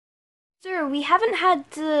Sir, we haven't had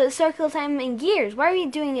circle time in years. Why are we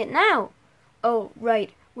doing it now? Oh,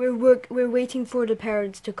 right. We're waiting for the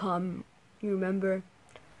parents to come. You remember?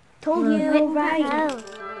 Told you, right?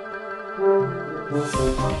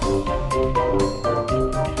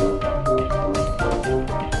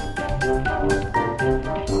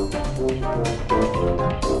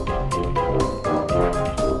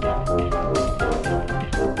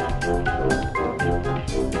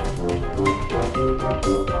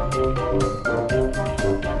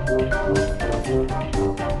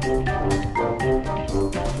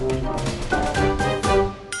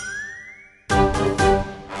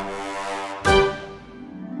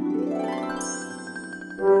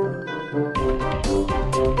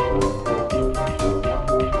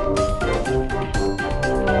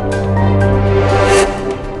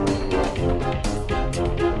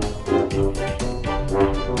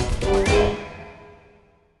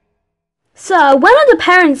 So, when are the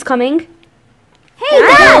parents coming? Hey,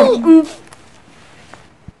 Dad!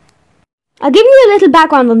 I'll give you a little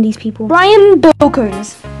background on these people. Brian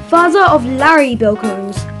Bilkins, father of Larry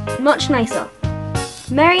Bilkins, much nicer.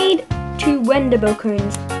 Married to Wenda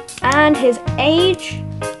Bilkins, and his age,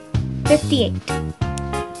 58.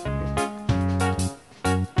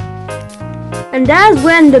 And there's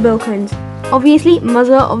Wenda Bilkins, obviously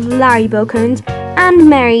mother of Larry Bilkins, and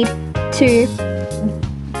married to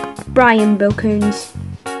Brian Bilkins.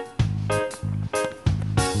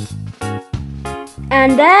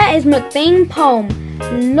 And there is McBain Palm,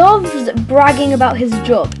 loves bragging about his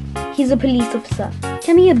job. He's a police officer.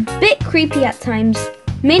 Can be a bit creepy at times,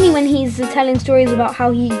 mainly when he's telling stories about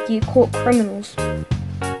how he caught criminals.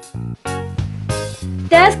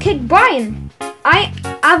 There's Kick Brian. I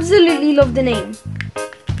absolutely love the name.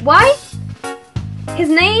 Why?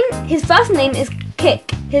 His first name is Kick.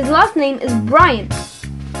 His last name is Brian.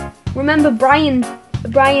 Remember Brian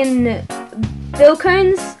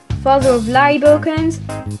Bilkins, father of Larry Bilkins?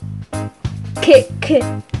 Kick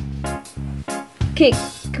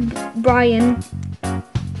Brian.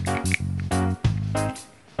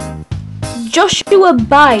 Joshua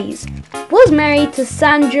Baez was married to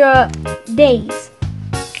Sandra Days,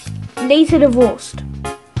 later divorced.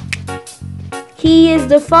 He is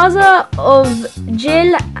the father of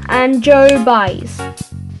Jill and Joe Baez.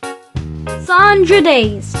 Sandra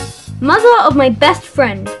Days, mother of my best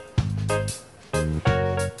friend.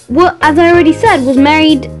 Well, as I already said,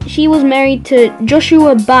 she was married to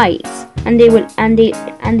Joshua Baez, and they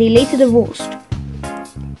later divorced.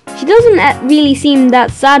 She doesn't really seem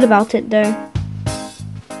that sad about it though.